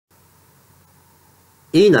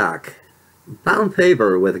Enoch found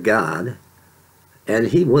favor with God, and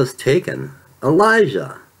he was taken.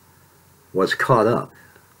 Elijah was caught up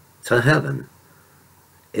to heaven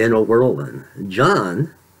in a whirlwind.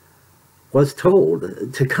 John was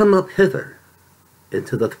told to come up hither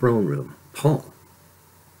into the throne room. Paul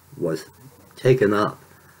was taken up.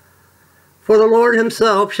 For the Lord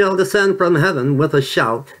himself shall descend from heaven with a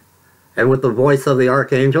shout, and with the voice of the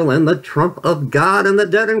archangel, and the trump of God, and the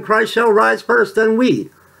dead in Christ shall rise first, and we,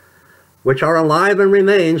 which are alive and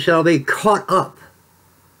remain, shall be caught up,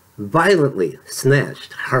 violently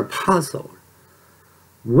snatched, harpazoed,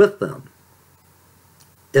 with them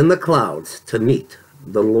in the clouds to meet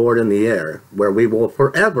the Lord in the air, where we will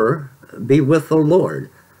forever be with the Lord.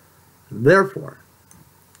 Therefore,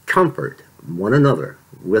 comfort one another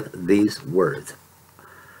with these words.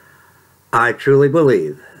 I truly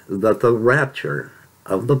believe that the rapture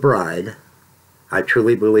of the bride, I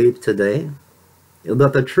truly believe today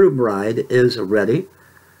that the true bride is ready.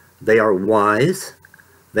 They are wise.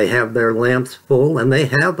 They have their lamps full, and they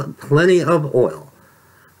have plenty of oil.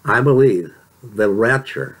 I believe the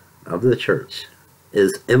rapture of the church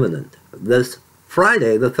is imminent. This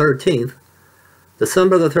Friday the 13th,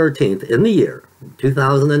 December the 13th, in the year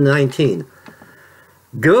 2019.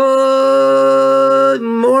 Good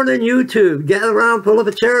morning, YouTube. Gather around, pull up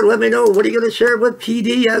a chair, let me know what are you going to share with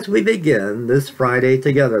PD as we begin this Friday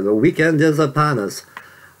together. The weekend is upon us.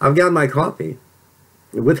 I've got my coffee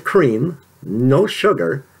with cream, no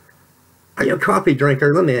sugar. Are you a coffee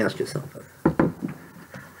drinker? Let me ask you something.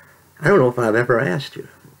 I don't know if I've ever asked you.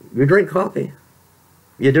 You drink coffee?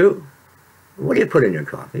 You do? What do you put in your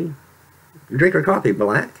coffee? You drink your coffee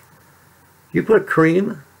black? You put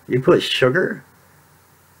cream? You put sugar?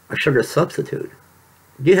 A sugar substitute?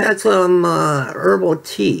 You had some herbal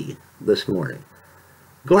tea this morning.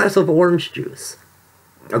 A glass of orange juice.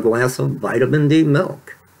 A glass of vitamin D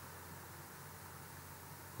milk.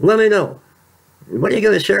 Let me know. What are you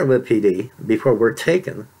going to share with PD before we're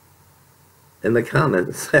taken in the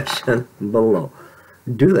comment section below?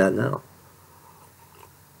 Do that now.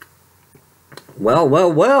 Well.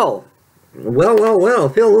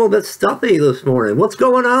 Feel a little bit stuffy this morning. What's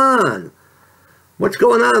going on? What's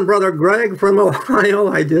going on, Brother Greg from Ohio?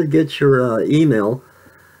 I did get your email.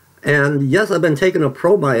 And yes, I've been taking a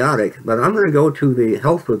probiotic, but I'm going to go to the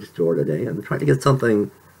health food store today and try to get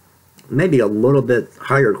something maybe a little bit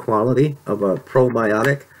higher quality of a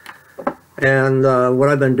probiotic. And what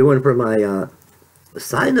I've been doing for my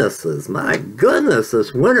sinuses, my goodness,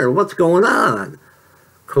 this winter, what's going on?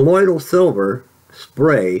 Colloidal silver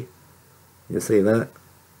spray, you see that?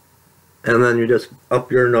 And then you just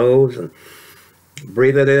up your nose and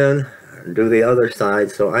breathe it in and do the other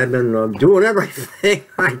side. So I've been doing everything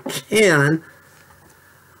I can.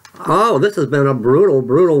 Oh, this has been a brutal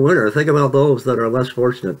winter. Think about those that are less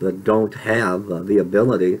fortunate, that don't have the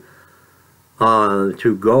ability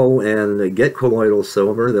to go and get colloidal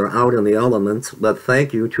silver. They're out in the elements. But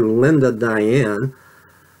thank you to Linda Diane.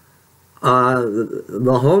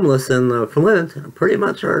 The homeless in Flint pretty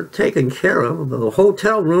much are taken care of. The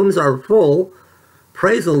hotel rooms are full.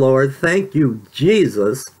 Praise the Lord. Thank you,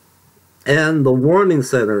 Jesus. And the warming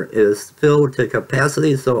center is filled to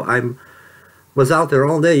capacity. So I was out there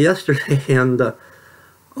all day yesterday, and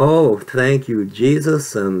oh, thank you,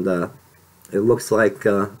 Jesus. And it looks like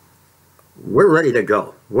we're ready to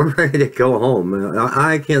go. We're ready to go home.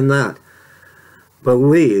 I cannot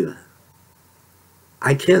believe,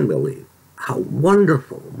 I can believe how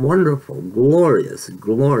wonderful, glorious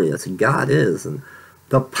God is, and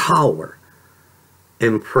the power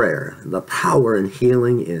in prayer, the power in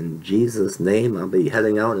healing in Jesus' name. I'll be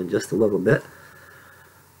heading out in just a little bit,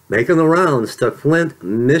 making the rounds to Flint,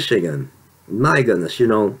 Michigan. My goodness, you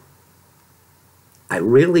know, I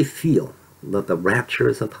really feel that the rapture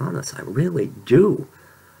is upon us. I really do.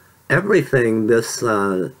 Everything this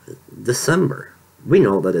December, we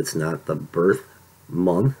know that it's not the birth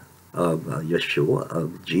month of Yeshua,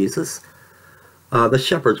 of Jesus. The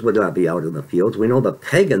shepherds would not be out in the fields. We know the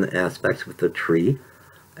pagan aspects with the tree,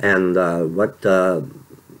 and what the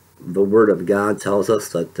Word of God tells us,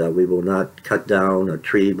 that we will not cut down a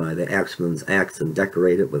tree by the axeman's axe and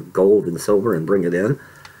decorate it with gold and silver and bring it in.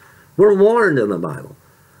 We're warned in the Bible.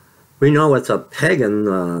 We know it's a pagan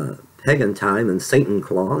time and Satan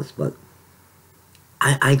clause, but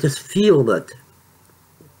I just feel that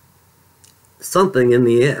something in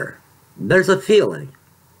the air. There's a feeling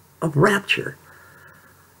of rapture.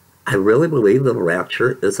 I really believe the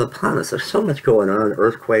rapture is upon us. There's so much going on.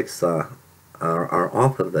 Earthquakes are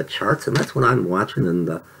off of the charts, and that's what I'm watching.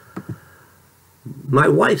 And my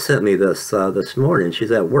wife sent me this this morning.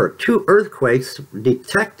 She's at work. 2 earthquakes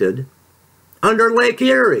detected under Lake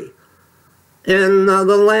Erie in the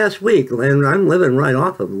last week. And I'm living right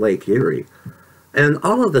off of Lake Erie. And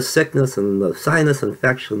all of the sickness and the sinus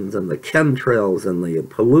infections and the chemtrails and the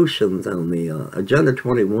pollutions and the Agenda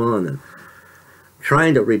 21 and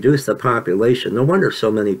trying to reduce the population. No wonder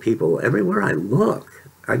so many people, everywhere I look,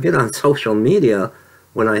 I get on social media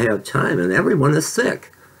when I have time, and everyone is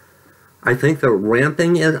sick. I think they're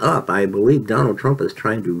ramping it up. I believe Donald Trump is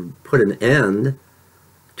trying to put an end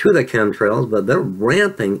to the chemtrails, but they're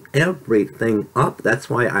ramping everything up. That's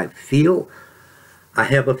why I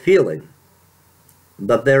have a feeling.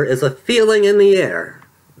 But there is a feeling in the air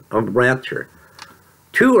of rapture.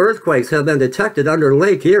 2 earthquakes have been detected under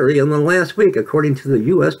Lake Erie in the last week, according to the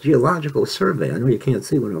U.S. Geological Survey. I know you can't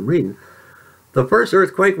see what I'm reading. The first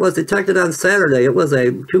earthquake was detected on Saturday. It was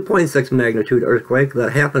a 2.6 magnitude earthquake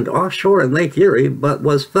that happened offshore in Lake Erie, but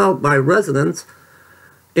was felt by residents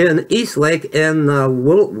in East Lake and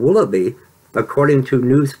Willoughby, according to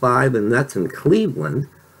News 5, and that's in Cleveland.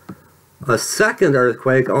 A second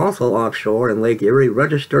earthquake, also offshore in Lake Erie,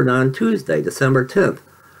 registered on Tuesday, December 10th.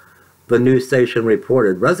 The news station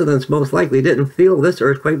reported residents most likely didn't feel this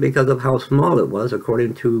earthquake because of how small it was,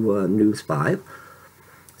 according to News 5.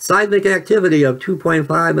 Seismic activity of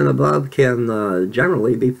 2.5 and above can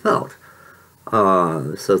generally be felt,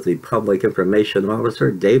 says the public information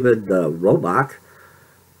officer, David Robach,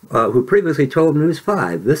 who previously told News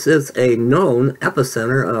 5. This is a known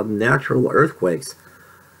epicenter of natural earthquakes.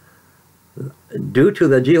 Due to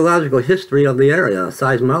the geological history of the area,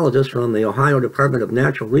 seismologists from the Ohio Department of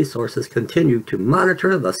Natural Resources continue to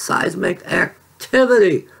monitor the seismic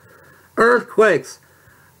activity. Earthquakes.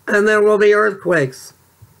 And there will be earthquakes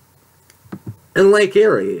in Lake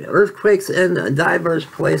Erie. Earthquakes in diverse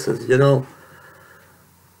places, you know.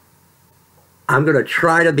 I'm going to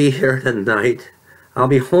try to be here tonight. I'll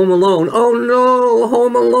be home alone. Oh no,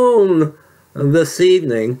 home alone this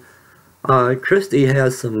evening. Christy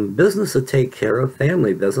has some business to take care of,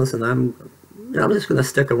 family business, and I'm just going to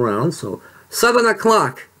stick around. So 7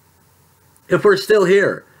 o'clock, if we're still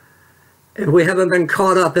here. If we haven't been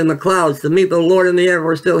caught up in the clouds to meet the Lord in the air,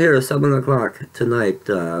 we're still here at 7 o'clock tonight.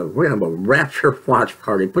 We're going to have a Rapture watch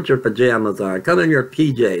party. Put your pajamas on. Come in your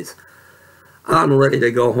PJs. I'm ready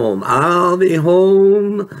to go home. I'll be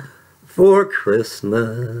home for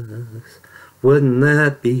Christmas. Wouldn't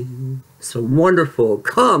that be so wonderful?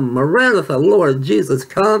 Come, Maranatha, Lord Jesus,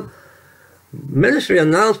 come. Ministry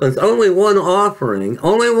announcements, only one offering,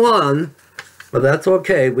 only one, but that's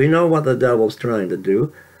okay. We know what the devil's trying to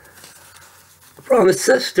do. From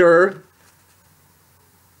Sister,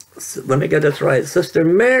 let me get this right, Sister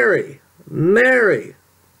Mary, in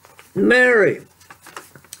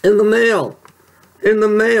the mail,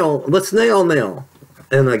 the snail mail.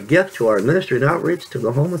 And a gift to our ministry and outreach to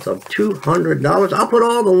the homeless of $200. I'll put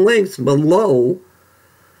all the links below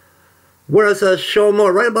where it says show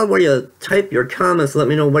more. Right above where you type your comments, let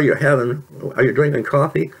me know what you're having. Are you drinking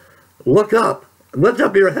coffee? Look up. Lift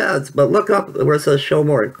up your heads, but look up where it says show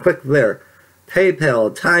more. Click there.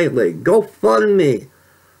 PayPal, Tidely, GoFundMe.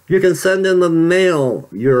 You can send in the mail.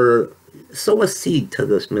 Sow a seed to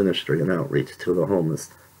this ministry and outreach to the homeless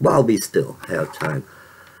while we still have time.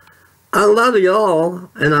 I love you all,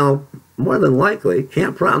 and I'll more than likely,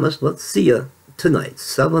 can't promise, but see you tonight,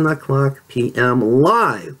 7 o'clock p.m.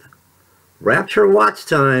 live. Rapture watch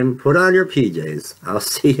time. Put on your PJs. I'll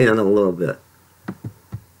see you in a little bit.